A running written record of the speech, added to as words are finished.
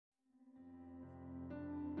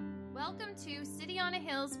Welcome to City on a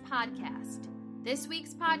Hill's podcast. This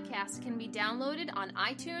week's podcast can be downloaded on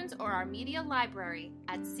iTunes or our media library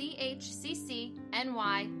at chccny.com.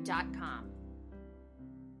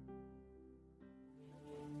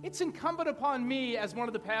 It's incumbent upon me as one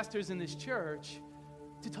of the pastors in this church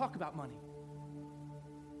to talk about money.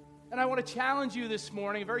 And I want to challenge you this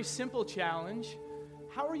morning, a very simple challenge.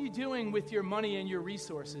 How are you doing with your money and your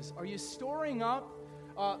resources? Are you storing up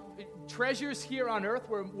treasures here on earth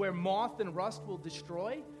where moth and rust will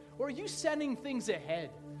destroy? Or are you sending things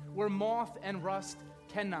ahead where moth and rust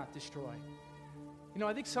cannot destroy? You know,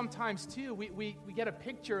 I think sometimes, too, we get a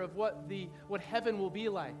picture of what heaven will be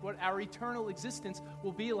like, what our eternal existence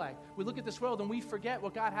will be like. We look at this world and we forget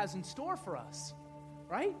what God has in store for us,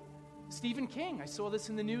 right? Stephen King, I saw this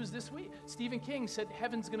in the news this week. Stephen King said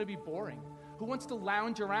heaven's going to be boring. Who wants to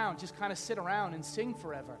lounge around, just kind of sit around and sing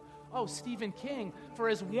forever? Oh, Stephen King, for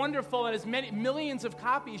as wonderful and as many millions of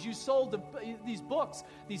copies you sold these books,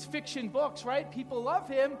 these fiction books, right? People love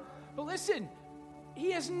him. But listen,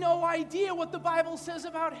 he has no idea what the Bible says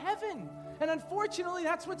about heaven. And unfortunately,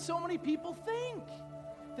 that's what so many people think.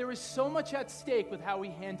 There is so much at stake with how we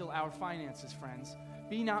handle our finances, friends.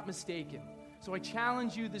 Be not mistaken. So I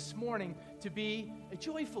challenge you this morning to be a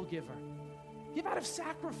joyful giver. Give out of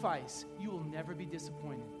sacrifice. You will never be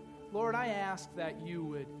disappointed. Lord, I ask that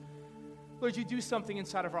you do something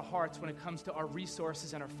inside of our hearts when it comes to our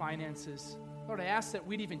resources and our finances. Lord, I ask that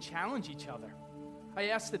we'd even challenge each other. I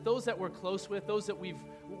ask that those that we're close with, those that we're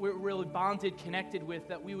really bonded, connected with,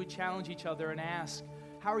 that we would challenge each other and ask,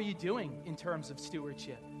 how are you doing in terms of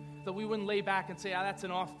stewardship? That we wouldn't lay back and say, that's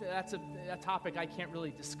a topic I can't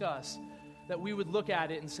really discuss. That we would look at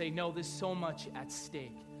it and say, no, there's so much at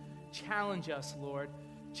stake. Challenge us, Lord.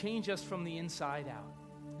 Change us from the inside out.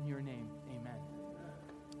 In your name, amen.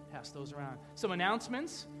 Pass those around. Some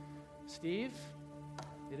announcements. Steve,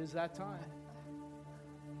 it is that time.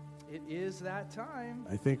 It is that time.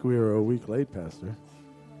 I think we were a week late, Pastor.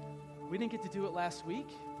 We didn't get to do it last week,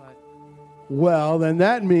 but... Well, then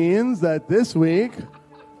that means that this week...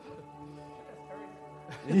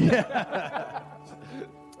 yeah.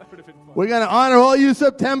 We're going to honor all you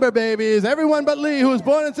September babies. Everyone but Lee, who was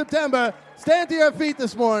born in September, stand to your feet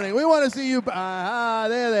this morning. We want to see you.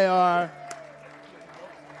 There they are.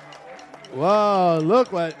 Whoa,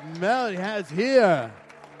 look what Melody has here.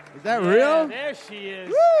 Is that real? There she is.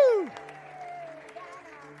 Woo!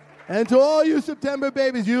 And to all you September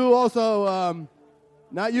babies, you also,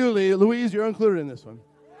 not you, Lee, Louise, you're included in this one.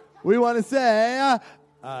 We want to say,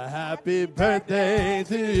 a happy birthday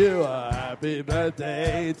to you, a happy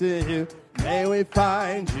birthday to you. May we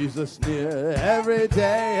find Jesus near every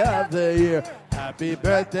day of the year. Happy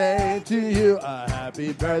birthday to you, a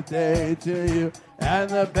happy birthday to you, and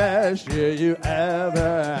the best year you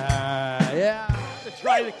ever had. Yeah.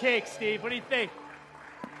 Try the cake, Steve. What do you think?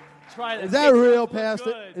 Try the Is that cake. real,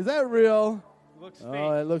 Pastor? Is that real? Looks fake.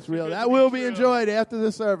 Oh, it looks real. Too good That to will be be true. enjoyed after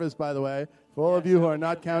the service, by the way, for all of you who are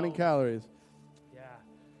not counting calories.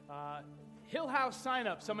 Hill House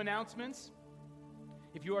sign-up, some announcements.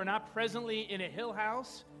 If you are not presently in a Hill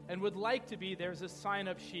House and would like to be, there's a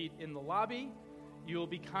sign-up sheet in the lobby. You will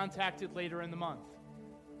be contacted later in the month.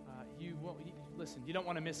 Listen, you don't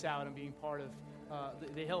want to miss out on being part of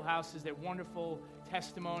the Hill House. Is their wonderful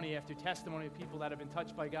testimony after testimony of people that have been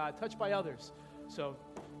touched by God, touched by others. So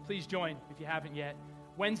please join if you haven't yet.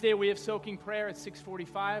 Wednesday, we have soaking prayer at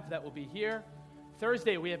 6:45. That will be here.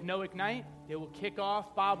 Thursday, we have No Ignite. It will kick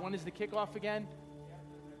off. Bob, when is the kickoff again?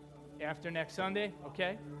 After next Sunday,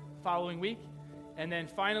 okay. Following week. And then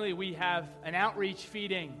finally, we have an outreach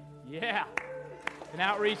feeding. Yeah. An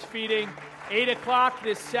outreach feeding. 8 o'clock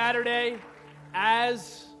this Saturday.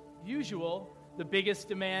 As usual, the biggest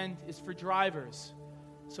demand is for drivers.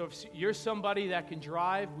 So if you're somebody that can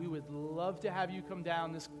drive, we would love to have you come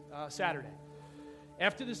down this Saturday.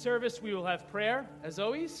 After the service, we will have prayer, as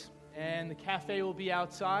always. And the cafe will be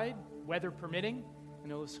outside, weather permitting. I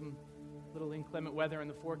know there's some little inclement weather in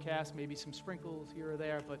the forecast, maybe some sprinkles here or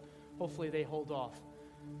there, but hopefully they hold off.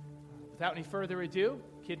 Without any further ado,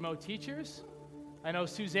 Kidmo teachers. I know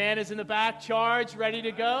Suzanne is in the back, charged, ready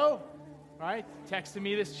to go. All right, texting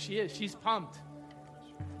me this, she is. She's pumped.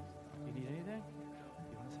 You need anything?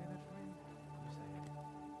 You want to say that for me? You say it.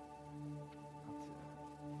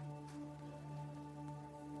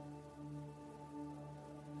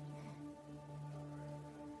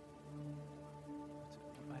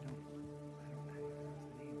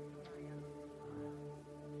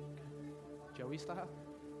 Joey style?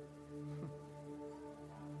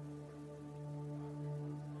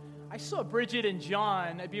 I saw Bridget and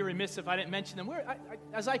John. I'd be remiss if I didn't mention them.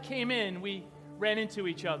 As I came in, we ran into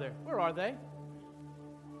each other. Where are they?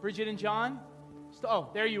 Bridget and John? Oh,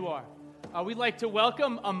 there you are. We'd like to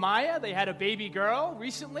welcome Amaya. They had a baby girl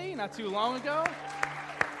recently, not too long ago.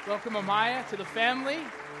 Welcome Amaya to the family.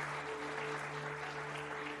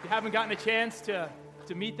 If you haven't gotten a chance to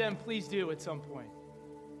meet them, please do at some point.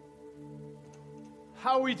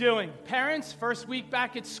 How are we doing? Parents, first week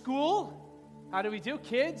back at school. How do we do?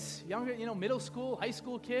 Kids, younger, middle school, high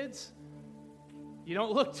school kids. You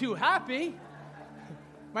don't look too happy.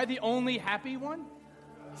 Am I the only happy one?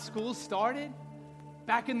 School started.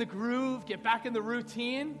 Back in the groove, get back in the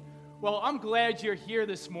routine. Well, I'm glad you're here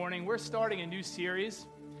this morning. We're starting a new series.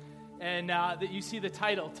 And that you see the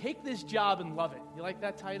title, Take This Job and Love It. You like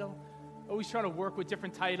that title? Always trying to work with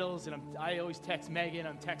different titles, and I always text Megan,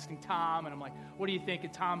 I'm texting Tom, and I'm like, what do you think?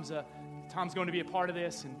 And Tom's going to be a part of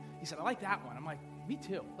this, and he said, I like that one. I'm like, me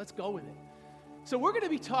too. Let's go with it. So we're going to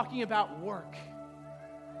be talking about work.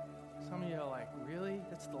 Some of you are like, really?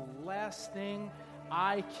 That's the last thing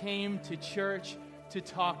I came to church to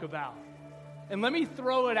talk about. And let me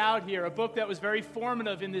throw it out here, a book that was very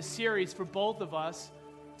formative in this series for both of us,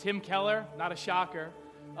 Tim Keller, not a shocker.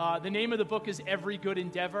 The name of the book is Every Good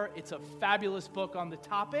Endeavor. It's a fabulous book on the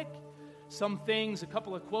topic. Some things, a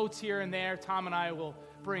couple of quotes here and there, Tom and I will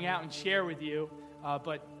bring out and share with you.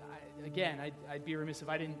 But I'd be remiss if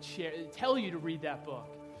I didn't tell you to read that book.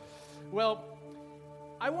 Well,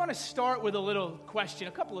 I want to start with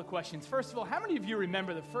a couple of questions. First of all, how many of you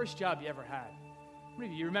remember the first job you ever had? How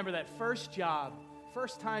many of you remember that first job,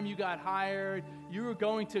 first time you got hired, you were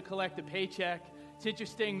going to collect a paycheck? It's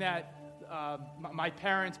interesting that my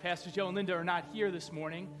parents, Pastor Joe and Linda, are not here this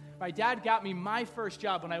morning. My dad got me my first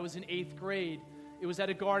job when I was in 8th grade. It was at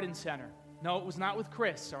a garden center. No, it was not with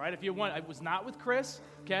Chris, all right? If you want, it was not with Chris,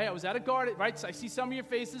 okay? I was at a garden, right? So I see some of your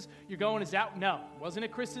faces. You're going, is that? No, it wasn't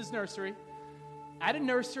at Chris's nursery. At a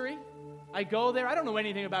nursery, I go there. I don't know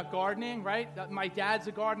anything about gardening, right? My dad's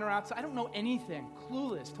a gardener outside. I don't know anything.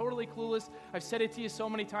 Clueless, totally clueless. I've said it to you so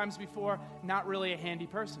many times before, not really a handy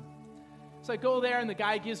person. So I go there, and the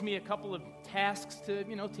guy gives me a couple of tasks to,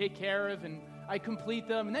 take care of, and I complete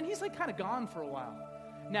them. And then he's like kind of gone for a while.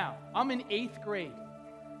 Now, I'm in 8th grade,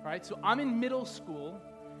 right? So I'm in middle school.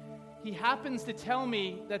 He happens to tell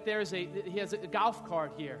me that he has a golf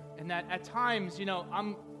cart here, and that at times,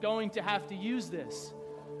 I'm going to have to use this.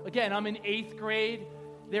 Again, I'm in 8th grade.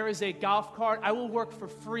 There is a golf cart. I will work for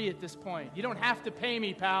free at this point. You don't have to pay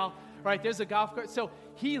me, pal. Right? There's a golf cart. So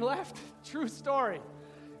he left. True story.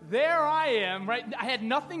 There I am, right? I had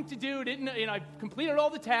nothing to do. I completed all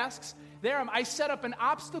the tasks. There I set up an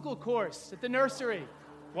obstacle course at the nursery.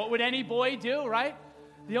 What would any boy do, right?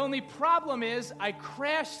 The only problem is I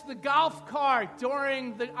crashed the golf cart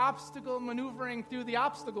during the obstacle maneuvering through the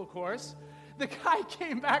obstacle course. The guy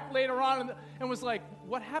came back later on and was like,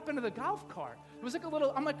 what happened to the golf cart? It was like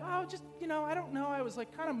I'm like, oh, just, I don't know. I was like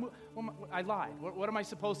I lied. What am I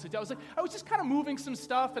supposed to do? I was just kind of moving some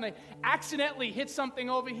stuff, and I accidentally hit something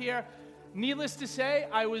over here. Needless to say,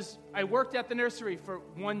 I worked at the nursery for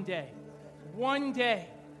one day. One day.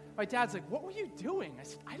 My dad's like, what were you doing? I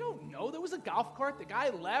said, I don't know. There was a golf cart. The guy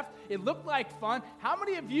left. It looked like fun. How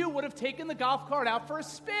many of you would have taken the golf cart out for a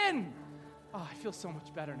spin? Oh, I feel so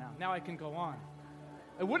much better now. Now I can go on.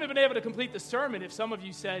 I wouldn't have been able to complete the sermon if some of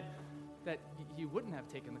you said that you wouldn't have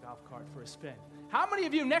taken the golf cart for a spin. How many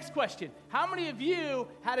of you, next question, how many of you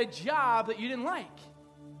had a job that you didn't like?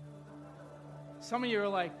 Some of you are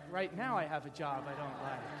like, right now I have a job I don't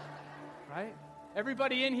like, right?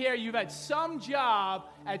 Everybody in here, you've had some job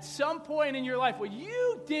at some point in your life where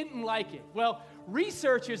you didn't like it. Well,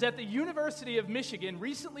 researchers at the University of Michigan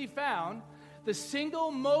recently found the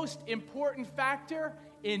single most important factor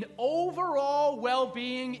in overall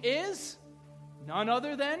well-being is none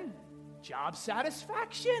other than job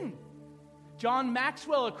satisfaction. John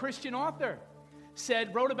Maxwell, a Christian author,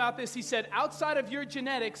 wrote about this. He said, outside of your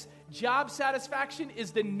genetics, job satisfaction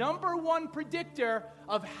is the number one predictor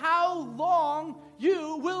of how long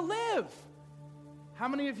you will live. How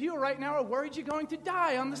many of you right now are worried you're going to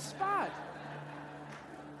die on the spot?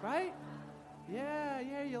 Right? Yeah,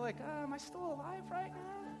 you're like, am I still alive right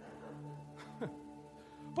now?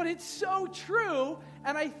 But it's so true,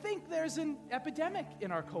 and I think there's an epidemic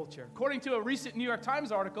in our culture. According to a recent New York Times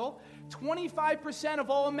article, 25% of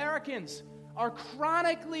all Americans are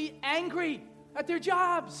chronically angry at their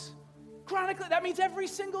jobs. Chronically, that means every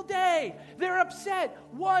single day they're upset.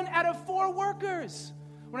 1 out of 4 workers.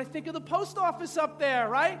 When I think of the post office up there,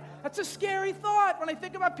 right? That's a scary thought when I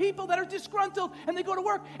think about people that are disgruntled and they go to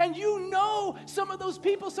work. And some of those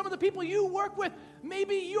people, some of the people you work with,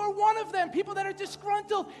 maybe you're one of them, people that are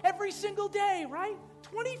disgruntled every single day, right?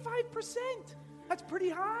 25%. That's pretty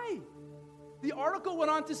high. The article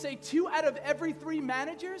went on to say 2 out of every 3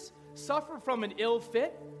 managers suffer from an ill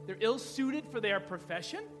fit. They're ill-suited for their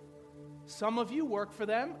profession. Some of you work for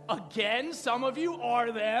them. Again, some of you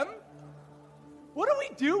are them. What do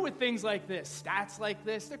we do with things like this? Stats like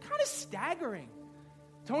this, they're kind of staggering.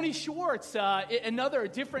 Tony Schwartz, another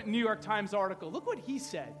different New York Times article, look what he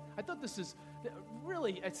said. I thought this is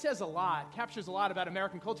really, it says a lot, captures a lot about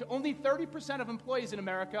American culture. Only 30% of employees in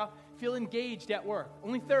America feel engaged at work.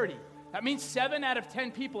 Only 30. That means 7 out of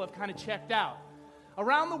 10 people have kind of checked out.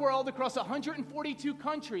 Around the world, across 142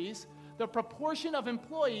 countries, the proportion of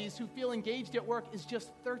employees who feel engaged at work is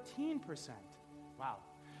just 13%. Wow.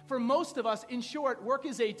 For most of us, in short, work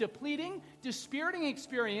is a depleting, dispiriting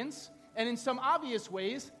experience, and in some obvious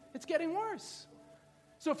ways, it's getting worse.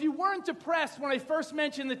 So if you weren't depressed when I first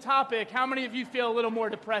mentioned the topic, how many of you feel a little more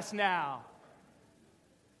depressed now?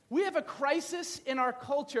 We have a crisis in our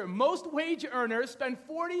culture. Most wage earners spend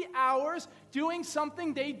 40 hours doing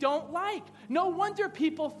something they don't like. No wonder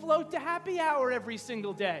people float to happy hour every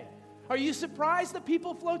single day. Are you surprised that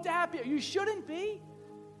people float to happy hour? You shouldn't be.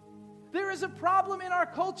 There is a problem in our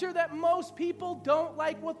culture that most people don't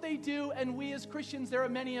like what they do, and we as Christians, there are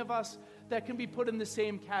many of us that can be put in the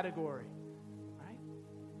same category. Right?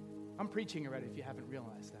 I'm preaching already if you haven't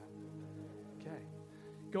realized that. Okay.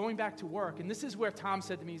 Going back to work, and this is where Tom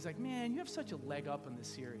said to me, he's like, man, you have such a leg up in this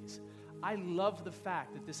series. I love the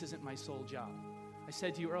fact that this isn't my sole job. I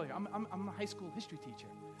said to you earlier, I'm a high school history teacher,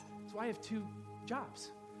 so I have 2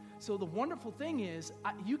 jobs. So the wonderful thing is,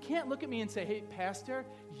 you can't look at me and say, hey, Pastor,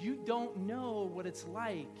 you don't know what it's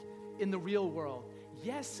like in the real world.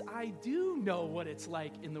 Yes, I do know what it's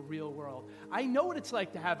like in the real world. I know what it's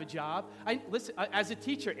like to have a job. Listen, as a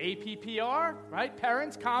teacher, APPR, right?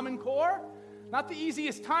 Parents, Common Core. Not the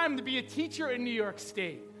easiest time to be a teacher in New York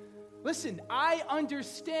State. Listen, I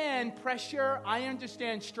understand pressure. I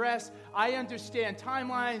understand stress. I understand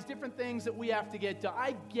timelines, different things that we have to get done.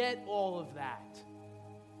 I get all of that.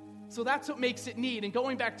 So that's what makes it neat. And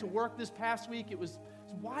going back to work this past week, it was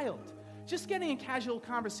wild. Just getting in casual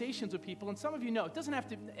conversations with people, and some of you know, it doesn't have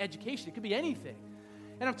to be education. It could be anything.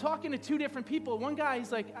 And I'm talking to 2 different people. One guy,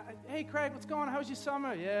 he's like, hey, Craig, what's going on? How was your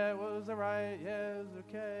summer? Yeah, well, it was all right. Yeah, it was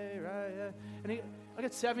okay, right, yeah. And I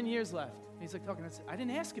got 7 years left. And he's like talking, I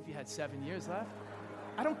didn't ask if you had 7 years left.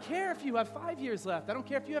 I don't care if you have 5 years left. I don't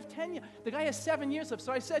care if you have 10 years. The guy has 7 years left.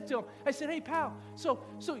 So I said to him, hey, pal, so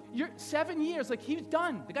you're 7 years, like he's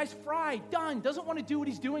done. The guy's fried, done, doesn't want to do what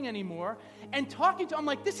he's doing anymore. And talking to him, I'm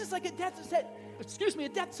like, this is like a death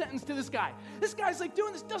sentence to this guy. This guy's like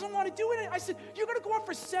doing this, doesn't want to do it. I said, you're going to go on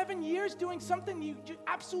for 7 years doing something you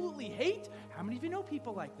absolutely hate? How many of you know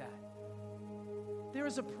people like that? There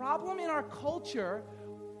is a problem in our culture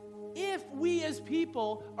if we as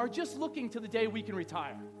people are just looking to the day we can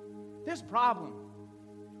retire. There's a problem.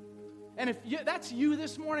 And if that's you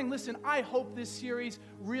this morning, listen, I hope this series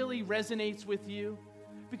really resonates with you,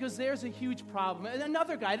 because there's a huge problem. And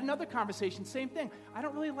another guy, another conversation, same thing. I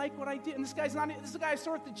don't really like what I did. And this is the guy I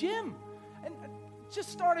saw at the gym. And I just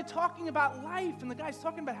started talking about life, and the guy's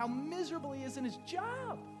talking about how miserable he is in his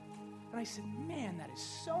job. And I said, man, that is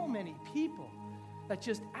so many people that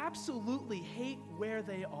just absolutely hate where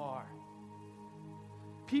they are.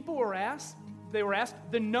 People were asked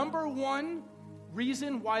the number one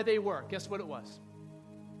reason why they work. Guess what it was?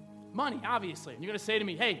 Money, obviously. And you're going to say to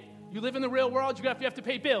me, hey, you live in the real world, you have to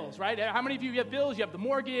pay bills, right? How many of you have bills? You have the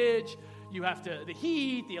mortgage, you have the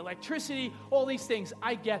heat, the electricity, all these things.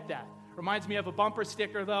 I get that. Reminds me of a bumper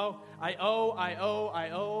sticker, though. I owe,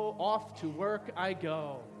 off to work I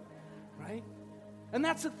go, right? And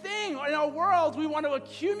that's the thing. In our world, we want to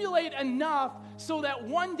accumulate enough so that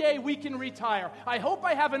one day we can retire. I hope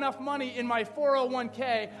I have enough money in my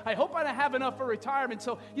 401k. I hope I have enough for retirement.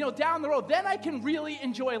 So, down the road, then I can really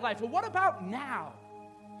enjoy life. But what about now?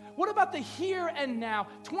 What about the here and now?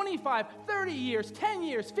 25, 30 years, 10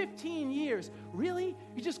 years, 15 years. Really?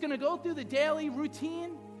 You're just going to go through the daily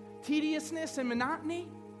routine, tediousness, and monotony?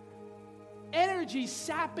 Energy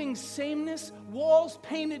sapping sameness, walls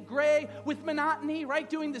painted gray with monotony, right?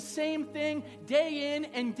 Doing the same thing day in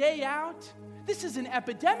and day out. This is an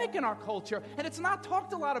epidemic in our culture, and it's not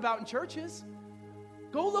talked a lot about in churches.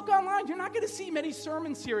 Go look online. You're not going to see many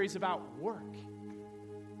sermon series about work.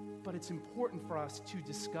 But it's important for us to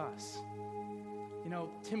discuss.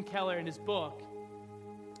 Tim Keller in his book,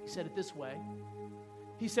 he said it this way.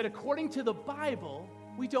 He said, according to the Bible,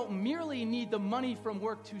 we don't merely need the money from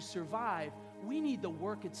work to survive. We need the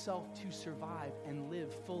work itself to survive and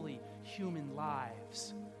live fully human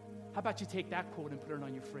lives. How about you take that quote and put it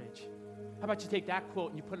on your fridge? How about you take that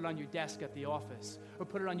quote and you put it on your desk at the office, or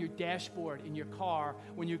put it on your dashboard in your car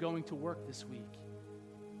when you're going to work this week?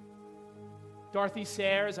 Dorothy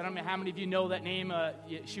Sayers, I don't know how many of you know that name.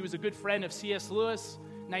 She was a good friend of C.S. Lewis,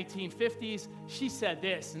 1950s. She said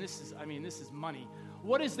this, and this is money.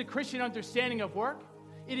 What is the Christian understanding of work?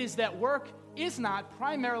 It is that work is not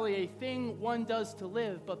primarily a thing one does to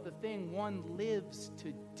live, but the thing one lives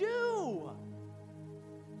to do.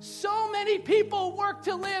 So many people work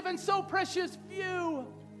to live, and so precious few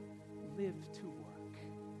live to work.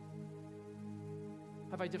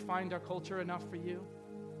 Have I defined our culture enough for you?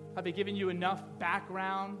 Have I given you enough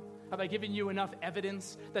background? Have I given you enough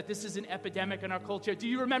evidence that this is an epidemic in our culture? Do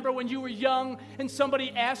you remember when you were young and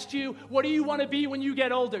somebody asked you, what do you want to be when you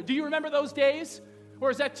get older? Do you remember those days? Or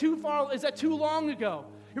is that too long ago?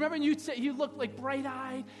 You remember when you looked like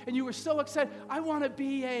bright-eyed and you were so excited, I want to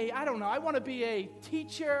be a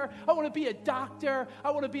teacher, I want to be a doctor,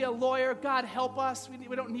 I want to be a lawyer. God help us,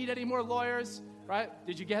 we don't need any more lawyers, right?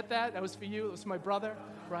 Did you get that? That was for you, it was for my brother,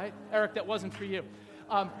 right? Eric, that wasn't for you.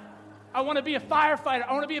 I want to be a firefighter.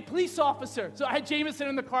 I want to be a police officer. So I had Jameson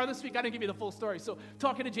in the car this week. I didn't give you the full story. So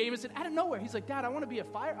talking to Jameson, out of nowhere, he's like, Dad, I want to be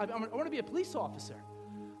I want to be a police officer.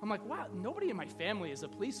 I'm like, wow, nobody in my family is a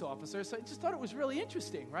police officer. So I just thought it was really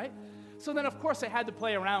interesting, right? So then, of course, I had to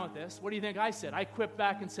play around with this. What do you think I said? I quipped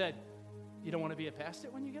back and said, you don't want to be a pastor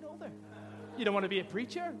when you get older? You don't want to be a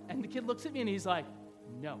preacher? And the kid looks at me and he's like,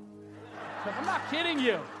 no. I'm not kidding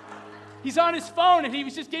you. He's on his phone, and he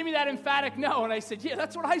just gave me that emphatic no. And I said, yeah,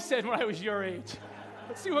 that's what I said when I was your age.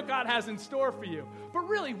 Let's see what God has in store for you. But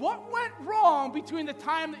really, what went wrong between the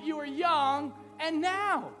time that you were young and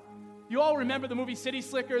now? You all remember the movie City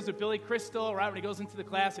Slickers with Billy Crystal, right? When he goes into the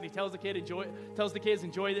class and he tells the kids,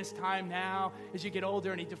 enjoy this time now as you get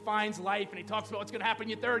older, and he defines life, and he talks about what's going to happen in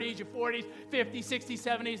your 30s, your 40s, 50s, 60s,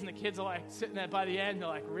 70s, and the kids are like sitting there by the end, they're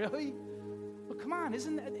like, really? Well, come on,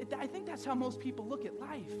 I think that's how most people look at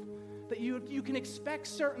life. That you can expect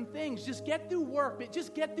certain things. Just get through work.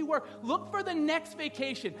 Look for the next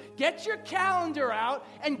vacation. Get your calendar out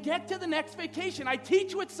and get to the next vacation. I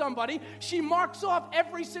teach with somebody. She marks off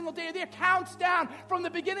every single day of the year, counts down from the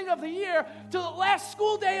beginning of the year to the last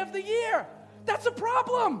school day of the year. That's a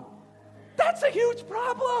problem. That's a huge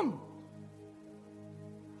problem.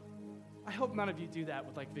 I hope none of you do that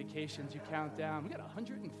with like vacations. You count down. We got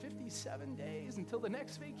 157 days until the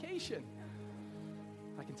next vacation.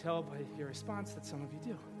 I can tell by your response that some of you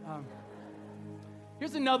do.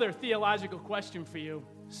 Here's another theological question for you.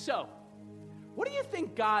 So, what do you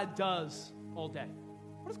think God does all day?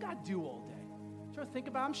 What does God do all day? Sure, think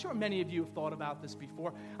about it. I'm sure many of you have thought about this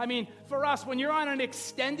before. I mean, for us, when you're on an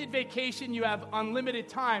extended vacation, you have unlimited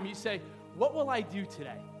time. You say, what will I do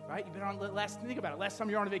today? Right? You've been on think about it. Last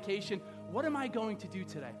time you're on a vacation, what am I going to do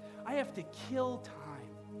today? I have to kill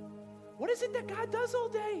time. What is it that God does all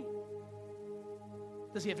day?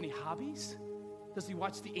 Does he have any hobbies? Does he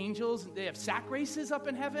watch the angels? They have sack races up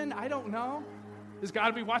in heaven? I don't know. Does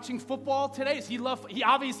God be watching football today? He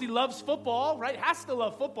obviously loves football, right? Has to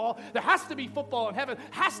love football. There has to be football in heaven.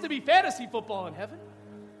 Has to be fantasy football in heaven.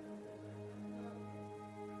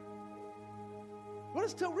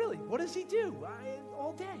 What does he do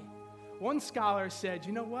all day? One scholar said,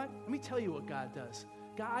 you know what? Let me tell you what God does.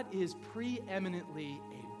 God is preeminently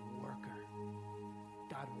a worker.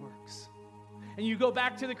 God works. And you go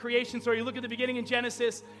back to the creation story, you look at the beginning in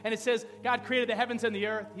Genesis, and it says God created the heavens and the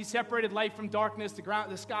earth. He separated light from darkness,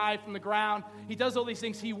 the sky from the ground. He does all these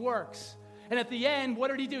things. He works. And at the end, what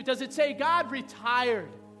did he do? Does it say God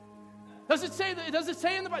retired? Does it say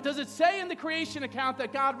in the creation account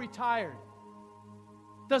that God retired?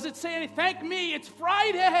 Does it say anything? Thank me, it's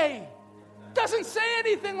Friday. Doesn't say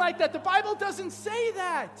anything like that. The Bible doesn't say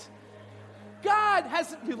that. God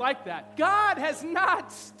has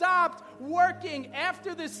not stopped working.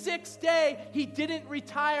 After the sixth day, he didn't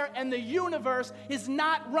retire, and the universe is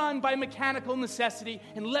not run by mechanical necessity.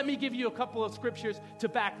 And let me give you a couple of scriptures to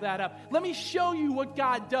back that up. Let me show you what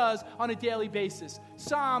God does on a daily basis.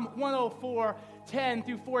 Psalm 104, 10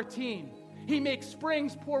 through 14. He makes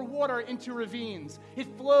springs pour water into ravines. It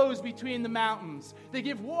flows between the mountains. They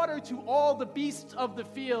give water to all the beasts of the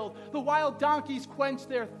field. The wild donkeys quench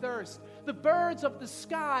their thirst. The birds of the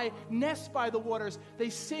sky nest by the waters. They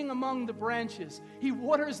sing among the branches. He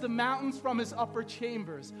waters the mountains from his upper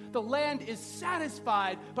chambers. The land is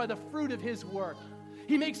satisfied by the fruit of his work.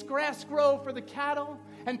 He makes grass grow for the cattle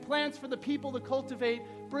and plants for the people to cultivate,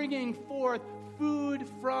 bringing forth food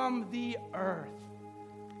from the earth.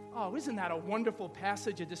 Oh, isn't that a wonderful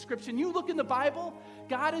passage, a description? You look in the Bible,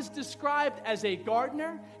 God is described as a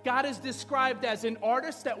gardener. God is described as an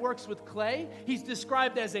artist that works with clay. He's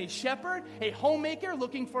described as a shepherd, a homemaker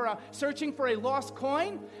searching for a lost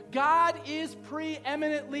coin. God is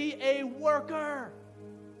preeminently a worker.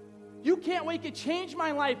 You can't wait. It changed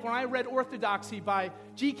my life when I read Orthodoxy by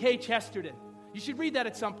G.K. Chesterton. You should read that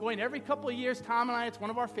at some point. Every couple of years, Tom and I, it's one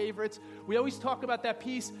of our favorites. We always talk about that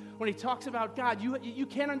piece when he talks about God. You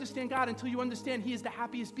can't understand God until you understand He is the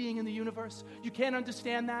happiest being in the universe. You can't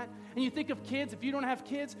understand that. And you think of kids. If you don't have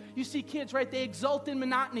kids, you see kids, right? They exult in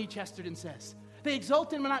monotony, Chesterton says. They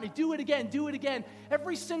exult in monotony. Do it again, do it again.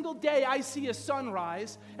 Every single day I see a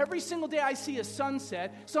sunrise. Every single day I see a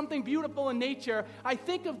sunset, something beautiful in nature. I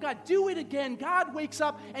think of God. Do it again. God wakes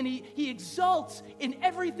up and he exults in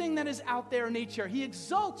everything that is out there in nature. He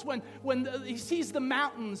exults when he sees the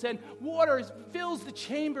mountains and water fills the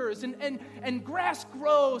chambers and grass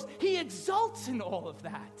grows. He exults in all of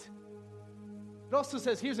that. It also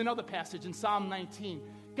says, here's another passage in Psalm 19.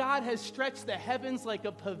 God has stretched the heavens like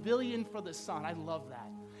a pavilion for the sun. I love that.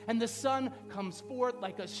 And the sun comes forth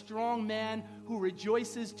like a strong man who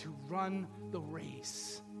rejoices to run the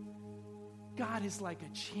race. God is like a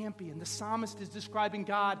champion. The psalmist is describing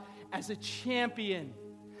God as a champion.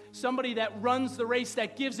 Somebody that runs the race,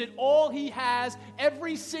 that gives it all he has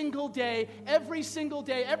every single day. Every single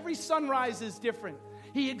day. Every sunrise is different.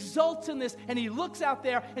 He exults in this, and he looks out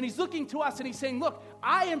there, and he's looking to us, and he's saying, look,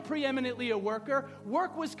 I am preeminently a worker.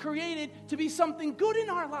 Work was created to be something good in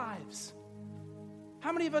our lives.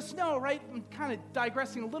 How many of us know, right? I'm kind of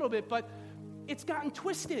digressing a little bit, but it's gotten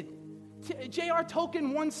twisted. J.R.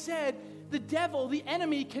 Tolkien once said, the devil, the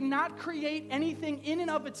enemy, cannot create anything in and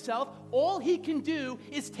of itself. All he can do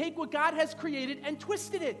is take what God has created and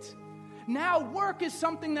twisted it. Now work is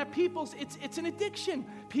something that it's an addiction.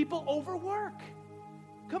 People overwork.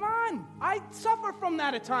 Come on, I suffer from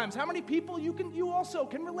that at times. How many people you also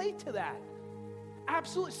can relate to that?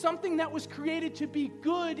 Absolutely, something that was created to be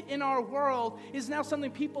good in our world is now something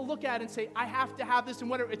people look at and say, I have to have this, and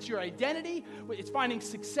whether it's your identity, it's finding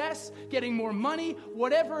success, getting more money,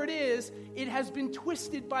 whatever it is, it has been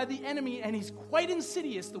twisted by the enemy, and he's quite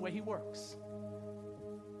insidious the way he works.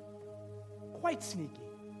 Quite sneaky.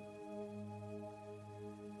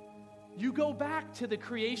 You go back to the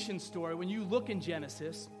creation story, when you look in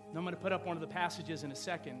Genesis, and I'm going to put up one of the passages in a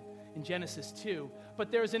second, in Genesis 2,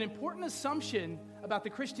 but there's an important assumption about the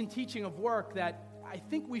Christian teaching of work that I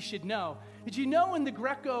think we should know. Did you know in the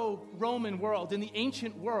Greco-Roman world, in the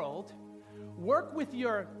ancient world, work with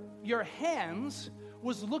your hands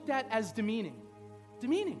was looked at as demeaning.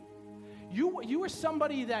 Demeaning. You were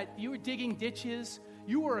somebody that, you were digging ditches,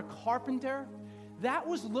 you were a carpenter, that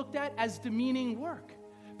was looked at as demeaning work.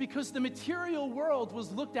 Because the material world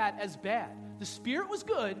was looked at as bad. The spirit was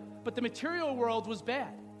good, but the material world was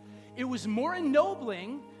bad. It was more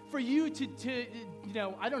ennobling for you to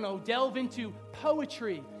delve into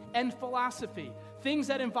poetry and philosophy, things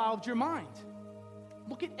that involved your mind.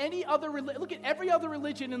 Look at every other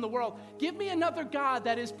religion in the world. Give me another God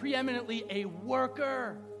that is preeminently a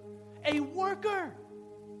worker. A worker.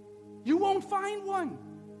 You won't find one.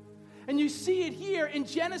 And you see it here in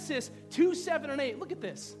Genesis 2, 7, and 8. Look at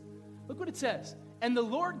this. Look what it says. And the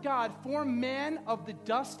Lord God formed man of the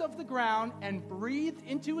dust of the ground and breathed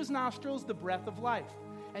into his nostrils the breath of life.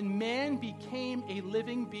 And man became a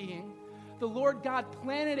living being. The Lord God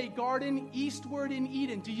planted a garden eastward in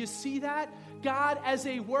Eden. Do you see that? God as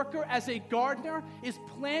a worker, as a gardener, is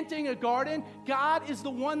planting a garden. God is the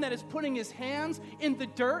one that is putting his hands in the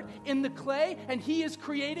dirt, in the clay, and he is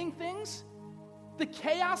creating things. The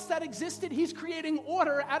chaos that existed, he's creating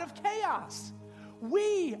order out of chaos.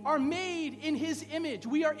 We are made in his image.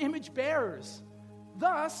 We are image bearers.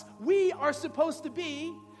 Thus, we are supposed to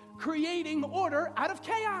be creating order out of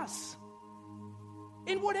chaos.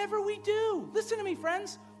 In whatever we do. Listen to me,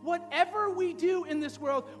 friends. Whatever we do in this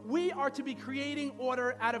world, we are to be creating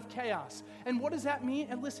order out of chaos. And what does that mean?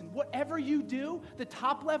 And listen, whatever you do, the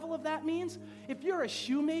top level of that means, if you're a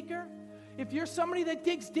shoemaker, if you're somebody that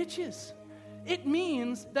digs ditches, it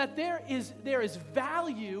means that there is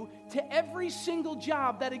value to every single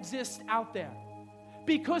job that exists out there.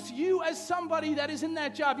 Because you, as somebody that is in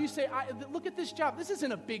that job, you say, look at this job. This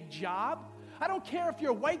isn't a big job. I don't care if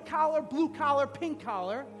you're white collar, blue collar, pink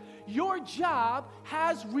collar. Your job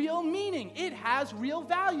has real meaning. It has real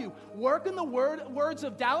value. Work, in the words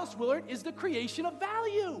of Dallas Willard, is the creation of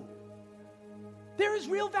value. There is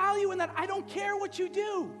real value in that. I don't care what you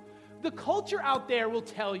do. The culture out there will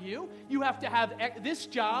tell you, you have to have this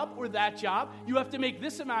job or that job, you have to make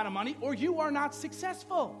this amount of money, or you are not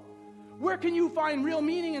successful. Where can you find real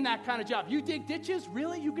meaning in that kind of job? You dig ditches?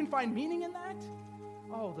 Really? You can find meaning in that?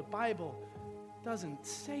 Oh, the Bible doesn't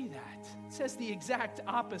say that. It says the exact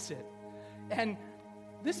opposite. And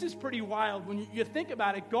this is pretty wild when you think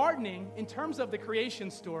about it. Gardening, in terms of the creation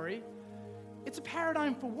story, it's a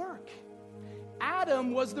paradigm for work.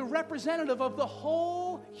 Adam was the representative of the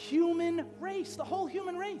whole human race, the whole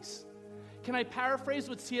human race. Can I paraphrase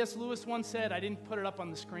what C.S. Lewis once said? I didn't put it up on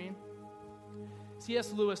the screen.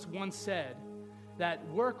 C.S. Lewis once said that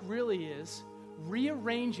work really is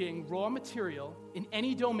rearranging raw material in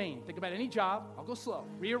any domain. Think about any job. I'll go slow.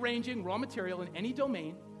 Rearranging raw material in any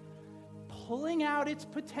domain, pulling out its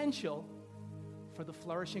potential for the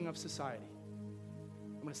flourishing of society.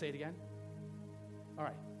 I'm going to say it again. All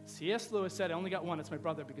right. C.S. Lewis said, I only got one. It's my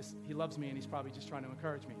brother because he loves me and he's probably just trying to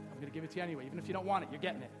encourage me. I'm going to give it to you anyway. Even if you don't want it, you're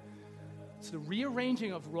getting it. It's the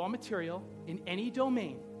rearranging of raw material in any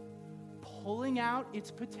domain, pulling out its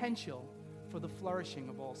potential for the flourishing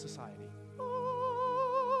of all society.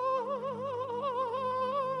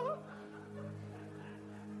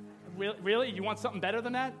 Really? You want something better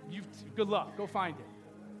than that? Good luck. Go find it.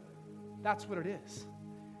 That's what it is.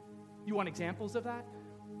 You want examples of that?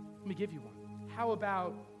 Let me give you one. How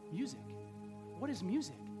about music? What is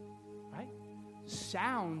music? Right?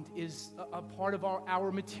 Sound is a part of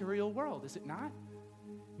our material world, is it not?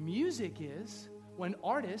 Music is when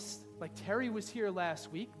artists, like Terry was here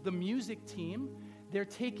last week, the music team, they're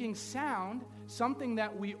taking sound, something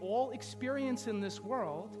that we all experience in this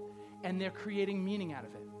world, and they're creating meaning out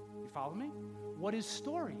of it. You follow me? What is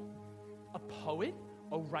story? A poet,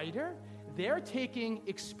 a writer, they're taking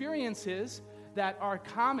experiences that are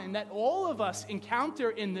common, that all of us encounter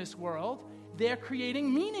in this world, they're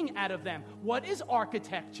creating meaning out of them. What is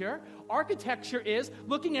architecture? Architecture is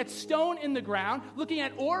looking at stone in the ground, looking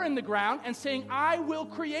at ore in the ground, and saying, I will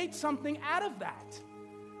create something out of that.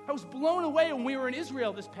 I was blown away when we were in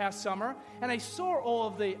Israel this past summer, and I saw all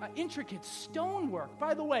of the intricate stonework.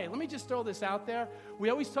 By the way, let me just throw this out there. We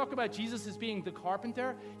always talk about Jesus as being the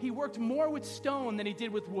carpenter. He worked more with stone than he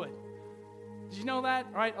did with wood. Did you know that?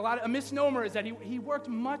 All right, a misnomer is that he worked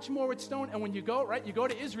much more with stone, and when you go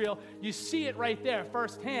to Israel, you see it right there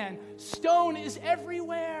firsthand. Stone is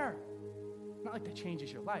everywhere. Not like that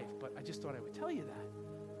changes your life, but I just thought I would tell you that.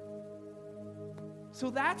 So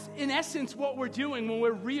that's, in essence, what we're doing when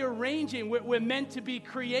we're rearranging. We're meant to be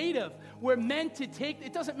creative. We're meant to take,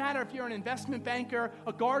 it doesn't matter if you're an investment banker,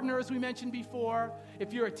 a gardener, as we mentioned before,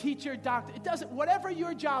 if you're a teacher, doctor, it doesn't, whatever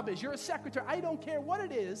your job is, you're a secretary, I don't care what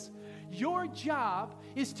it is, your job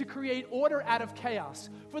is to create order out of chaos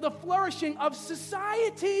for the flourishing of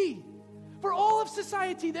society. For all of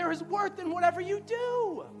society, there is worth in whatever you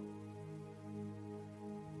do.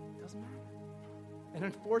 It doesn't matter. And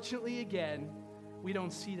unfortunately, again, we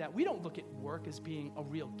don't see that. We don't look at work as being a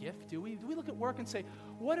real gift, do we? Do we look at work and say,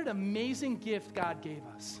 what an amazing gift God gave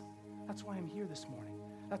us? That's why I'm here this morning.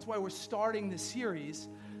 That's why we're starting this series,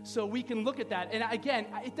 so we can look at that. And again,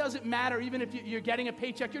 it doesn't matter even if you're getting a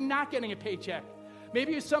paycheck, you're not getting a paycheck.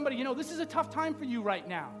 Maybe you're somebody, this is a tough time for you right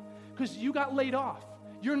now because you got laid off.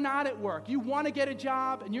 You're not at work. You want to get a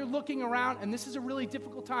job and you're looking around and this is a really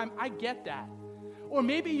difficult time. I get that. Or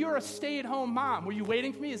maybe you're a stay-at-home mom. Were you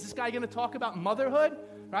waiting for me? Is this guy going to talk about motherhood,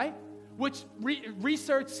 right? Which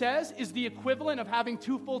research says is the equivalent of having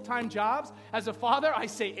 2 full-time jobs. As a father, I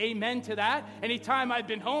say amen to that. Anytime I've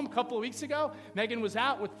been home, a couple of weeks ago, Megan was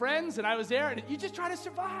out with friends and I was there, and you just try to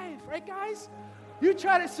survive, right, guys? You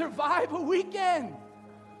try to survive a weekend.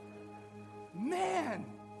 Man,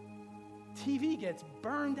 TV gets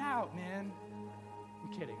burned out, man.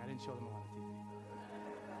 I'm kidding. I didn't show them a lot of TV.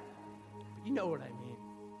 But you know what I mean.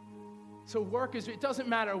 So work is, it doesn't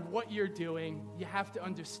matter what you're doing. You have to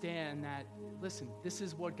understand that, listen, this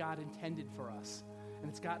is what God intended for us. And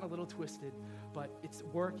it's gotten a little twisted, but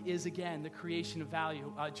work is, again, the creation of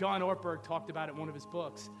value. John Ortberg talked about it in one of his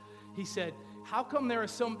books. He said, how come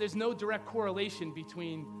there's no direct correlation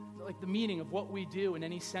between the meaning of what we do and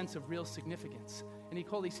any sense of real significance? And he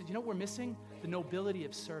said, you know what we're missing? The nobility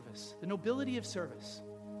of service. The nobility of service.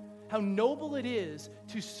 How noble it is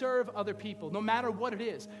to serve other people, no matter what it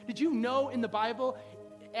is. Did you know in the Bible,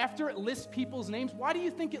 after it lists people's names, why do you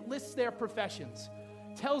think it lists their professions?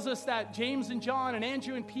 It tells us that James and John and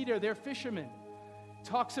Andrew and Peter, they're fishermen. It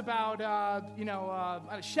talks about,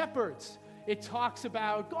 shepherds. It talks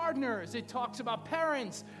about gardeners. It talks about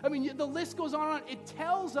parents. I mean, the list goes on and on. It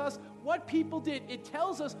tells us what people did. It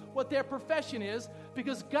tells us what their profession is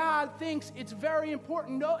because God thinks it's very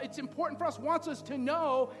important. No, it's important for us, wants us to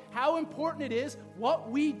know how important it is what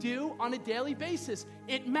we do on a daily basis.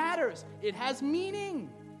 It matters. It has meaning.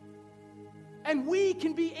 And we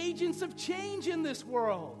can be agents of change in this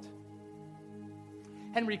world.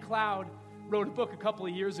 Henry Cloud wrote a book a couple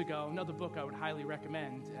of years ago, another book I would highly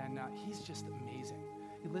recommend, and he's just amazing.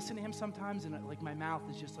 You listen to him sometimes, and my mouth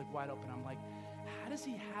is just wide open. I'm like, how does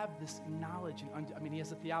he have this knowledge? He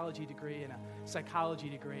has a theology degree and a psychology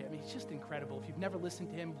degree. It's just incredible. If you've never listened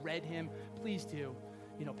to him, read him, please do.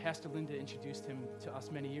 Pastor Linda introduced him to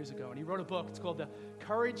us many years ago, and he wrote a book. It's called The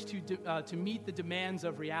Courage to Meet the Demands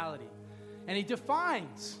of Reality. And he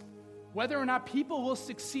defines whether or not people will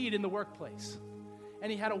succeed in the workplace.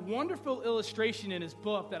 And he had a wonderful illustration in his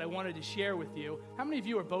book that I wanted to share with you. How many of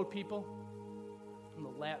you are boat people?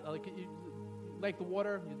 You like the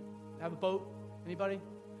water? You have a boat? Anybody?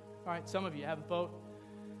 All right, some of you have a boat.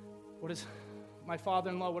 What is my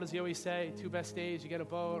father-in-law, what does he always say? 2 best days, you get a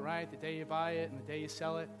boat, right? The day you buy it and the day you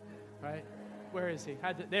sell it, right? Where is he?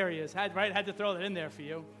 There he is. Had to throw that in there for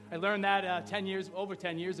you. I learned that over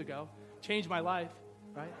 10 years ago. Changed my life,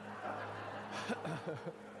 right?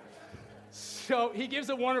 So he gives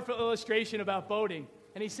a wonderful illustration about boating.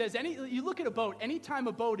 And he says, you look at a boat, anytime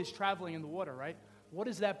a boat is traveling in the water, right? What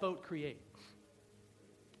does that boat create?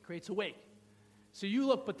 It creates a wake. So you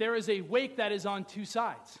look, but there is a wake that is on 2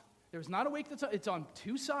 sides. There's not a wake it's on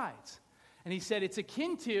 2 sides. And he said it's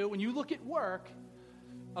akin to, when you look at work,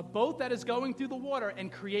 a boat that is going through the water and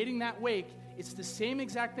creating that wake, it's the same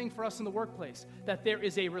exact thing for us in the workplace, that there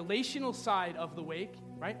is a relational side of the wake,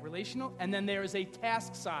 right? Relational, and then there is a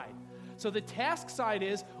task side. So the task side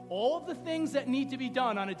is all of the things that need to be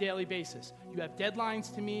done on a daily basis. You have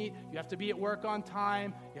deadlines to meet, you have to be at work on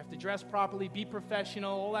time, you have to dress properly, be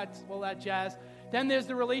professional, all that jazz. Then there's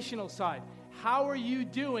the relational side. How are you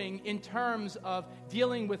doing in terms of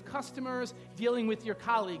dealing with customers, dealing with your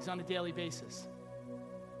colleagues on a daily basis?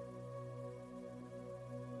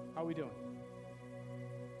 How are we doing?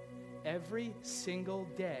 Every single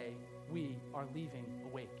day, we are leaving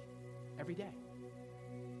awake. Every day.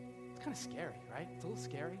 It's kind of scary, right? It's a little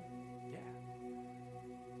scary. Yeah.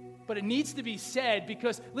 But it needs to be said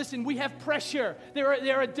because, listen, we have pressure.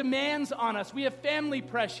 There are demands on us. We have family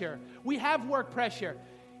pressure. We have work pressure.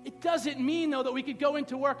 It doesn't mean, though, that we could go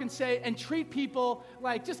into work and say, and treat people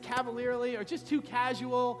like just cavalierly or just too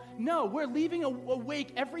casual. No, we're leaving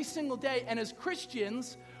awake every single day. And as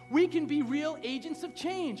Christians, we can be real agents of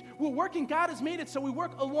change. We're working. God has made it so we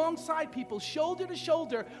work alongside people, shoulder to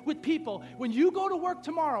shoulder with people. When you go to work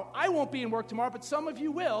tomorrow, I won't be in work tomorrow, but some of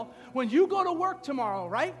you will. When you go to work tomorrow,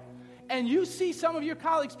 right? And you see some of your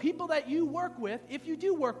colleagues, people that you work with, if you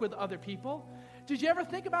do work with other people, did you ever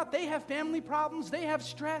think about they have family problems, they have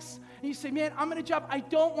stress, and you say, man, I'm in a job, I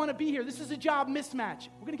don't want to be here. This is a job mismatch.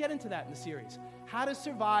 We're going to get into that in the series. How to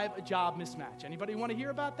survive a job mismatch. Anybody want to hear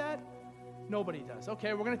about that? Nobody does.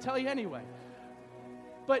 Okay, we're going to tell you anyway.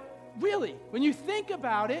 But really, when you think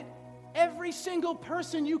about it, every single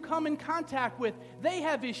person you come in contact with, they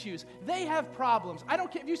have issues, they have problems. I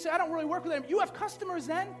don't care if you say, I don't really work with them. You have customers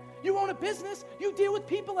then. You own a business. You deal with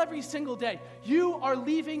people every single day. You are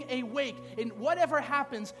leaving a wake. And whatever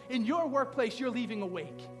happens in your workplace, you're leaving a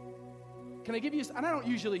wake. Can I give you, and I don't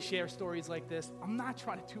usually share stories like this. I'm not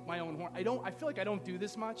trying to toot my own horn. I feel like I don't do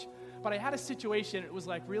this much. But I had a situation, it was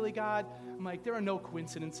like, really, God? I'm like, there are no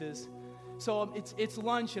coincidences. So it's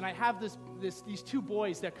lunch, and I have these 2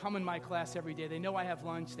 boys that come in my class every day. They know I have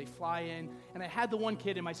lunch. They fly in. And I had the one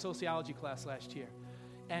kid in my sociology class last year.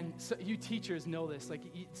 And so you teachers know this. Like,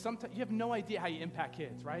 sometimes you have no idea how you impact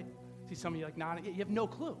kids, right? See some of you like, you have no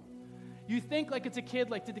clue. You think like it's a kid,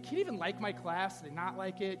 like, did the kid even like my class? Did they not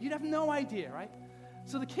like it? You'd have no idea, right?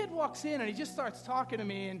 So the kid walks in, and he just starts talking to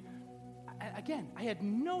me, and again, I had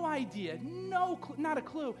no idea, not a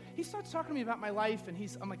clue. He starts talking to me about my life, and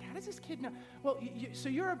I'm like, how does this kid know? Well, so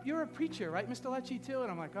you're a preacher, right, Mr. Lecce, too? And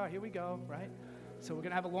I'm like, oh, here we go, right? So we're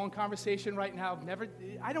going to have a long conversation right now.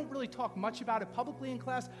 I don't really talk much about it publicly in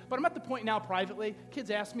class, but I'm at the point now privately.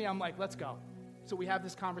 Kids ask me, I'm like, let's go. So we have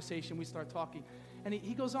this conversation. We start talking. And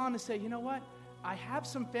he goes on to say, you know what? I have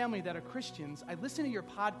some family that are Christians. I listen to your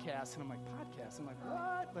podcast. And I'm like, podcast? I'm like,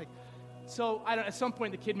 what? So at some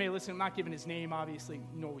point the kid may listen. I'm not giving his name, obviously,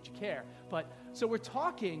 nor would you care. But so we're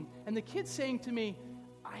talking, and the kid's saying to me,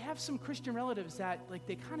 I have some Christian relatives that,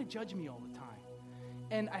 they kind of judge me all the time.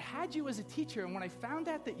 And I had you as a teacher, and when I found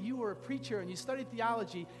out that you were a preacher and you studied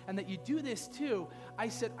theology and that you do this too, I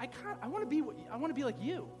said, I want to be like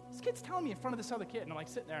you. This kid's telling me in front of this other kid, and I'm like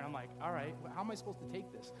sitting there, and I'm like, all right, how am I supposed to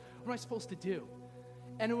take this? What am I supposed to do?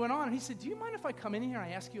 And it went on, and he said, do you mind if I come in here and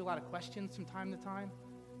I ask you a lot of questions from time to time?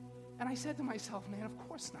 And I said to myself, man, of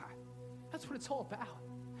course not. That's what it's all about.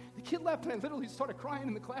 The kid left, and I literally started crying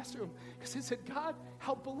in the classroom because I said, God,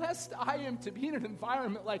 how blessed I am to be in an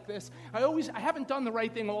environment like this. I haven't done the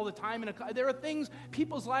right thing all the time. And there are things,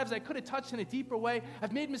 people's lives I could have touched in a deeper way.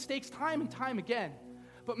 I've made mistakes time and time again.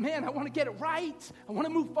 But man, I want to get it right. I want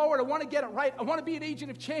to move forward. I want to get it right. I want to be an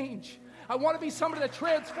agent of change. I want to be somebody that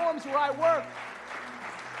transforms where I work.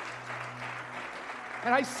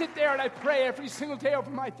 And I sit there and I pray every single day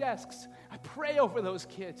over my desks. I pray over those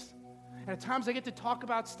kids. And at times I get to talk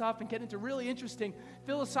about stuff and get into really interesting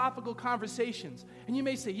philosophical conversations. And you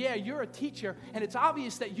may say, yeah, you're a teacher, and it's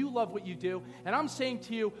obvious that you love what you do. And I'm saying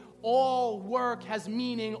to you, all work has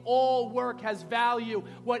meaning. All work has value.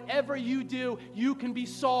 Whatever you do, you can be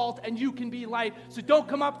salt and you can be light. So don't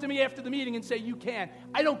come up to me after the meeting and say you can.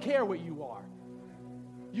 I don't care what you are.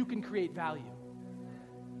 You can create value.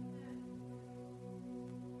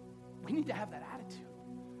 We need to have that attitude,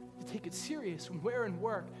 to take it serious when we're in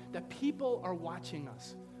work, that people are watching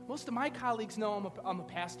us. Most of my colleagues know I'm a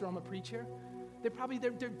pastor, I'm a preacher.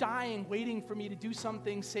 They're dying, waiting for me to do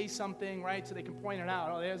something, say something, right? So they can point it out.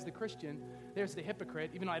 Oh, there's the Christian, there's the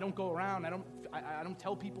hypocrite. Even though I don't go around, I don't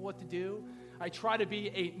tell people what to do. I try to be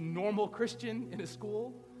a normal Christian in a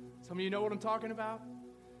school. Some of you know what I'm talking about.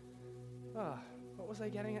 What was I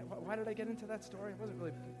getting at? Why did I get into that story? It wasn't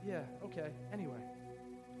really, yeah, okay. Anyway.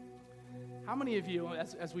 How many of you,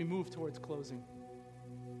 as we move towards closing,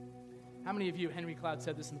 how many of you, Henry Cloud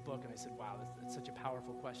said this in the book, and I said, wow, that's such a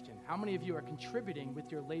powerful question. How many of you are contributing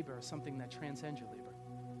with your labor something that transcends your labor?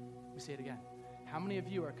 Let me say it again. How many of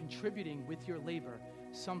you are contributing with your labor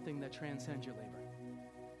something that transcends your labor?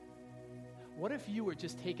 What if you were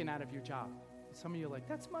just taken out of your job? Some of you are like,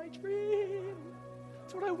 that's my dream.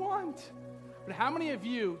 That's what I want. But how many of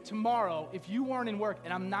you tomorrow, if you weren't in work,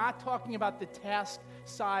 and I'm not talking about the task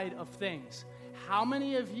side of things, how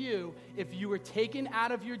many of you, if you were taken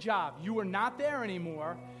out of your job, you were not there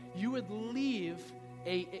anymore, you would leave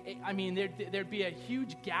there'd be a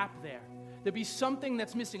huge gap there. There'd be something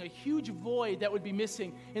that's missing, a huge void that would be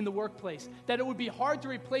missing in the workplace, that it would be hard to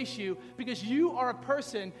replace you because you are a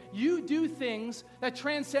person, you do things that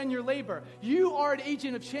transcend your labor. You are an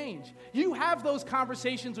agent of change. You have those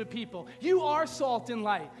conversations with people. You are salt and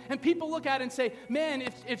light. And people look at it and say, man,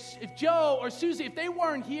 if Joe or Susie, if they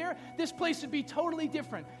weren't here, this place would be totally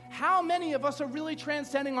different. How many of us are really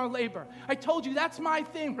transcending our labor? I told you that's my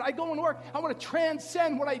thing. When I go and work, I want to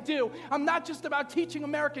transcend what I do. I'm not just about teaching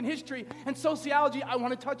American history and sociology. I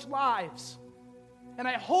want to touch lives. And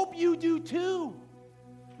I hope you do too.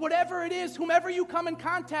 Whatever it is, whomever you come in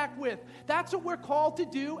contact with, that's what we're called to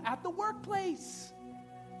do at the workplace.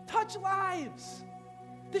 Touch lives.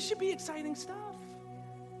 This should be exciting stuff.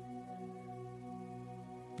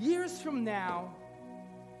 Years from now,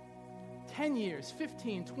 10 years,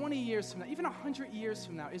 15, 20 years from now, even 100 years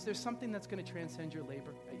from now, is there something that's going to transcend your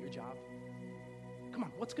labor at your job? Come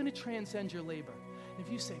on, what's going to transcend your labor? And if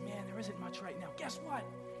you say, man, there isn't much right now, guess what?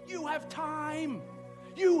 You have time.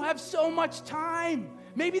 You have so much time.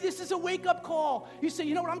 Maybe this is a wake-up call. You say,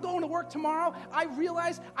 you know what, I'm going to work tomorrow. I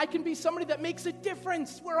realize I can be somebody that makes a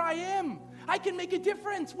difference where I am. I can make a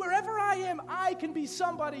difference wherever I am. I can be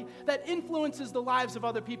somebody that influences the lives of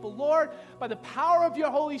other people. Lord, by the power of your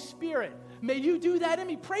Holy Spirit, may you do that in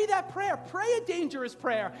me. Pray that prayer. Pray a dangerous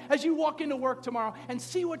prayer as you walk into work tomorrow and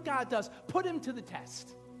see what God does. Put him to the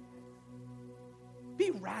test.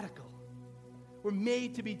 Be radical. We're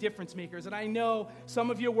made to be difference makers. And I know some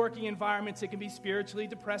of your working environments, it can be spiritually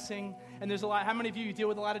depressing. And there's a lot. How many of you deal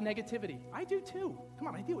with a lot of negativity? I do too. Come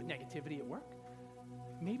on, I deal with negativity at work.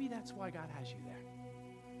 Maybe that's why God has you there.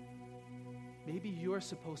 Maybe you're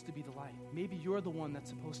supposed to be the light. Maybe you're the one that's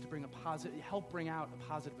supposed to help bring out a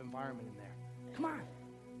positive environment in there. Come on.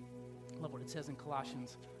 I love what it says in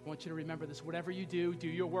Colossians. I want you to remember this. Whatever you do, do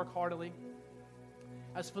your work heartily.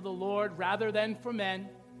 As for the Lord, rather than for men,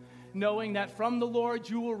 knowing that from the Lord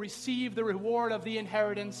you will receive the reward of the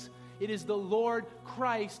inheritance. It is the Lord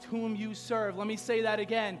Christ whom you serve. Let me say that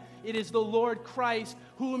again. It is the Lord Christ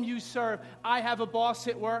whom you serve. I have a boss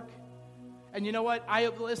at work. And you know what? I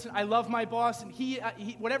love my boss, and he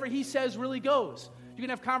whatever he says really goes. You can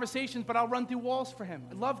have conversations, but I'll run through walls for him.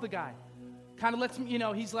 I love the guy. Kind of lets me,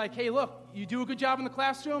 he's like, hey, look, you do a good job in the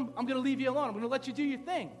classroom, I'm going to leave you alone. I'm going to let you do your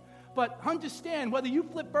thing. But understand, whether you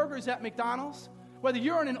flip burgers at McDonald's, whether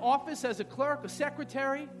you're in an office as a clerk, a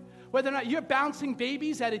secretary, whether or not you're bouncing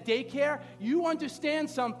babies at a daycare, you understand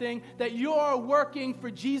something, that you're working for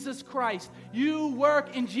Jesus Christ. You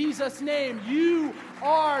work in Jesus' name. You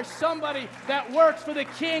are somebody that works for the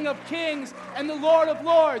King of Kings and the Lord of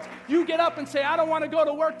Lords. You get up and say, I don't want to go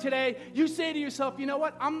to work today. You say to yourself, you know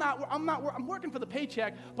what? I'm working for the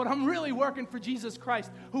paycheck, but I'm really working for Jesus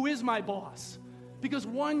Christ, who is my boss. Because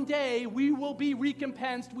one day we will be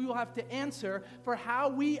recompensed. We will have to answer for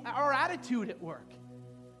our attitude at work.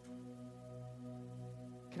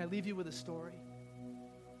 Can I leave you with a story?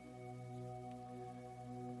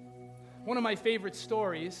 One of my favorite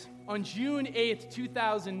stories, on June 8th,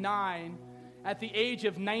 2009, at the age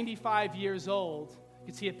of 95 years old, you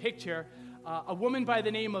can see a picture, a woman by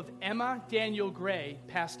the name of Emma Daniel Gray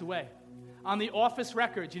passed away. On the office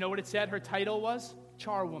records, you know what it said her title was?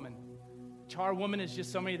 Charwoman. charwoman is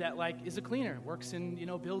just somebody that is a cleaner, works in,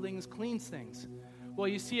 buildings, cleans things. Well,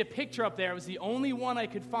 you see a picture up there. It was the only one I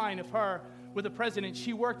could find of her with a president.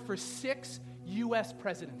 She worked for 6 U.S.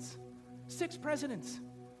 presidents. 6 presidents.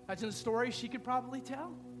 Imagine the story she could probably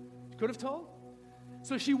tell. She could have told.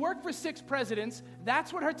 So she worked for 6 presidents.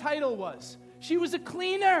 That's what her title was. She was a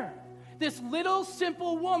cleaner. This little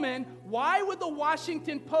simple woman, why would the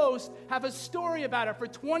Washington Post have a story about her? For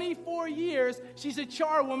 24 years, she's a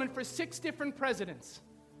charwoman for 6 different presidents.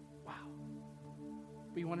 Wow.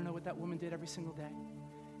 But you want to know what that woman did every single day?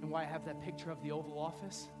 And why I have that picture of the Oval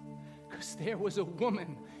Office? Because there was a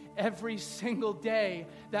woman every single day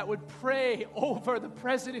that would pray over the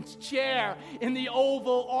president's chair in the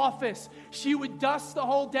Oval Office. She would dust the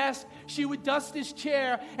whole desk, she would dust his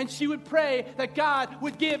chair, and she would pray that God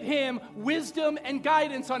would give him wisdom and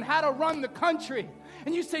guidance on how to run the country.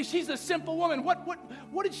 And you say, she's a simple woman.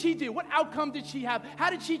 What did she do? What outcome did she have? How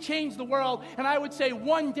did she change the world? And I would say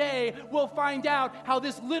one day we'll find out how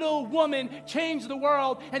this little woman changed the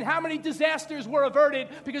world and how many disasters were averted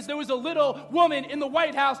because there was a little woman in the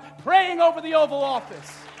White House praying over the Oval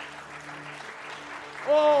Office.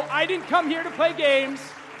 Oh, I didn't come here to play games,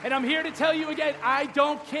 and I'm here to tell you again, I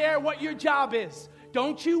don't care what your job is.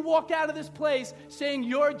 Don't you walk out of this place saying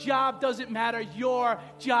your job doesn't matter. Your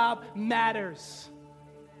job matters.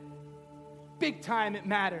 Big time it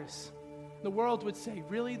matters. The world would say,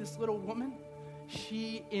 really, this little woman?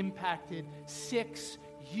 She impacted 6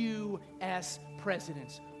 U.S.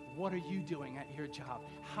 presidents. What are you doing at your job?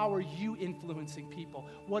 How are you influencing people?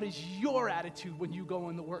 What is your attitude when you go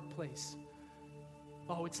in the workplace?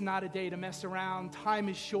 Oh, it's not a day to mess around. Time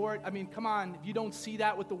is short. I mean, come on. If you don't see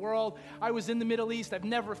that with the world, I was in the Middle East. I've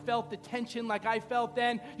never felt the tension like I felt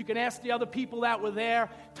then. You can ask the other people that were there.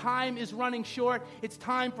 Time is running short. It's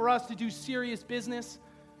time for us to do serious business.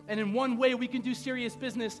 And in one way we can do serious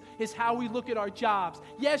business is how we look at our jobs.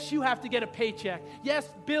 Yes, you have to get a paycheck. Yes,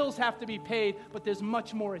 bills have to be paid, but there's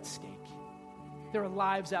much more at stake. There are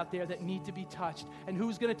lives out there that need to be touched. And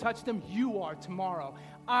who's going to touch them? You are tomorrow.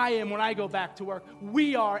 I am when I go back to work.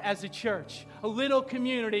 We are as a church, a little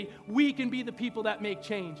community. We can be the people that make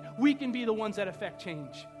change. We can be the ones that affect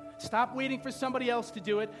change. Stop waiting for somebody else to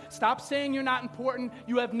do it. Stop saying you're not important.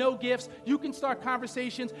 You have no gifts. You can start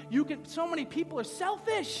conversations. So many people are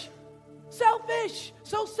selfish. Selfish.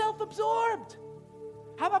 So self-absorbed.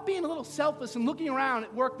 How about being a little selfless and looking around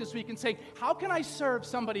at work this week and saying, how can I serve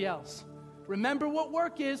somebody else? Remember what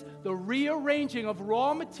work is, the rearranging of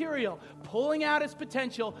raw material, pulling out its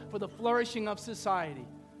potential for the flourishing of society.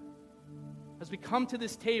 As we come to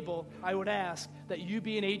this table, I would ask that you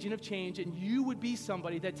be an agent of change and you would be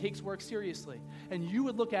somebody that takes work seriously. And you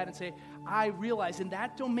would look at it and say, I realize in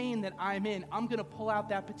that domain that I'm in, I'm going to pull out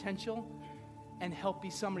that potential and help be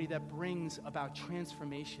somebody that brings about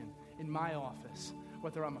transformation in my office.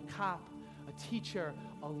 Whether I'm a cop, a teacher,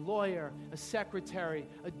 a lawyer, a secretary,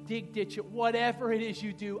 a dig ditcher, whatever it is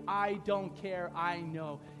you do, I don't care. I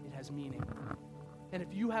know it has meaning. And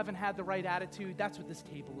if you haven't had the right attitude, that's what this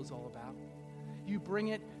table is all about. You bring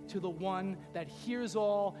it to the one that hears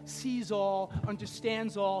all, sees all,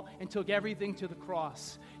 understands all, and took everything to the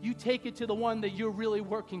cross. You take it to the one that you're really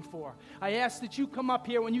working for. I ask that you come up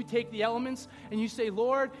here when you take the elements and you say,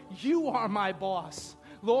 Lord, you are my boss.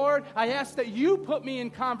 Lord, I ask that you put me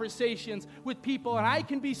in conversations with people and I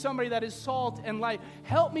can be somebody that is salt and light.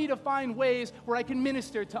 Help me to find ways where I can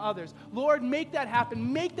minister to others. Lord, make that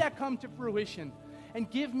happen. Make that come to fruition. And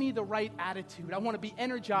give me the right attitude. I want to be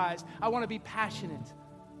energized. I want to be passionate.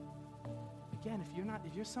 Again,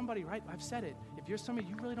 if you're somebody, right, I've said it. If you're somebody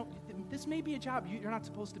you really don't, this may be a job you're not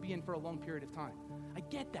supposed to be in for a long period of time. I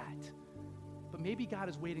get that. But maybe God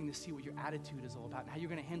is waiting to see what your attitude is all about and how you're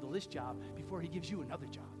going to handle this job before he gives you another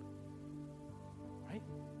job. Right?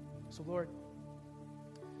 So, Lord,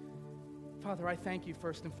 Father, I thank you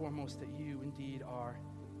first and foremost that you indeed are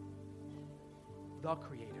the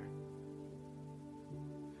Creator.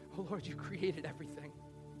 Oh, Lord, you created everything.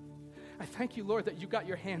 I thank you, Lord, that you got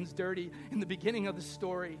your hands dirty in the beginning of the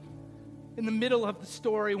story, in the middle of the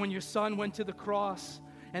story when your son went to the cross,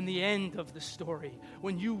 and the end of the story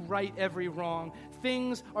when you right every wrong.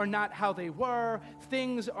 Things are not how they were.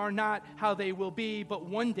 Things are not how they will be, but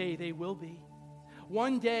one day they will be.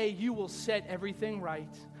 One day you will set everything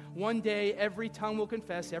right. One day every tongue will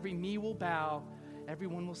confess, every knee will bow,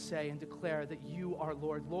 everyone will say and declare that you are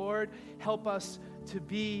Lord. Lord, help us to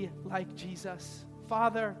be like Jesus.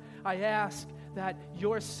 Father, I ask that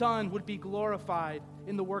your Son would be glorified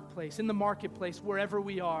in the workplace, in the marketplace, wherever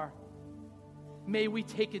we are. May we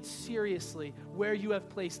take it seriously where you have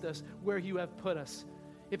placed us, where you have put us.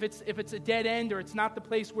 If it's a dead end or it's not the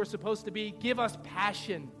place we're supposed to be, give us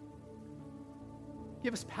passion.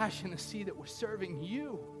 Give us passion to see that we're serving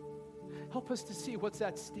you. Help us to see what's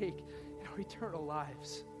at stake in our eternal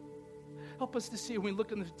lives. Help us to see when we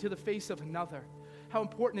look into the face of another, how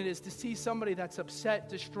important it is to see somebody that's upset,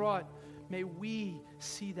 distraught. May we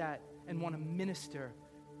see that and want to minister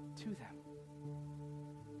to them.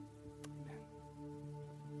 Amen.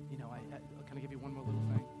 You know, can I give you one more little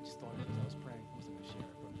thing? I just thought of it as I was praying. I wasn't going to share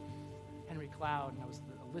it, but Henry Cloud, and I was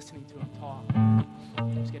listening to him talk.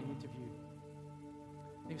 He was getting interviewed.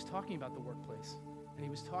 And he was talking about the workplace. And he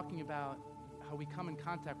was talking about how we come in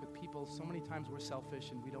contact with people. So many times we're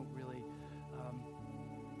selfish and we don't really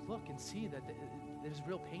look and see that there's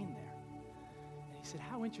real pain there. And he said,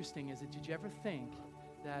 how interesting is it? Did you ever think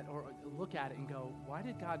that, or look at it and go, why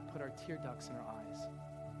did God put our tear ducts in our eyes?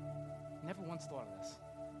 Never once thought of this.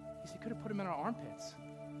 He said, he could have put them in our armpits,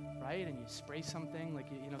 right? And you spray something,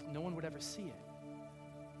 like, you know, no one would ever see it.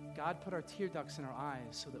 God put our tear ducts in our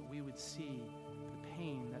eyes so that we would see the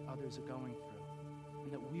pain that others are going through,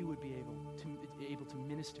 and that we would be able to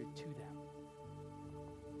minister to them.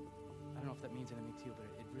 I don't know if that means anything to you, but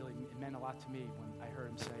it meant a lot to me when I heard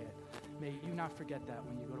him say it. May you not forget that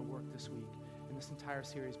when you go to work this week, in this entire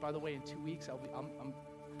series. By the way, in 2 weeks, I'm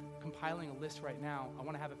compiling a list right now. I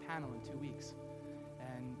want to have a panel in 2 weeks.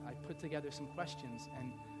 And I put together some questions,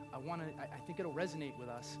 and I think it'll resonate with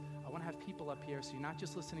us. I want to have people up here, so you're not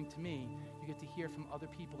just listening to me, you get to hear from other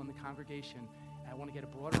people in the congregation. And I want to get a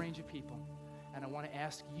broad range of people, and I want to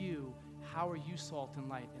ask you, how are you salt and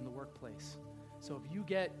light in the workplace? So if you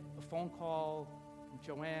get a phone call from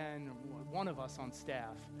Joanne or one of us on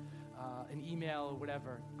staff, an email or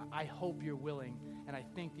whatever, I hope you're willing. And I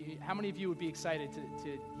think, how many of you would be excited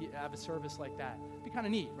to have a service like that? It'd be kind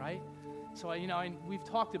of neat, right? So, and we've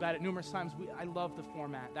talked about it numerous times. I love the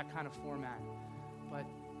format, that kind of format. But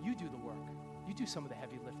you do the work. You do some of the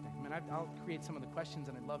heavy lifting. I mean, I'll create some of the questions,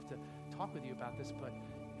 and I'd love to talk with you about this, but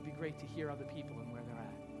it'd be great to hear other people and where they're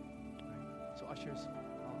at. Right? So, ushers,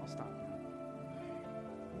 I'll stop now.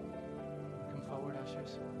 Come forward,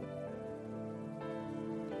 ushers.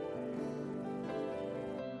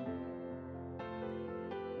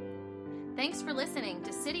 Thanks for listening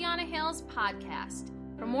to City on a Hill's podcast.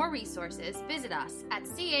 For more resources, visit us at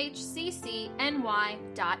chccny.com.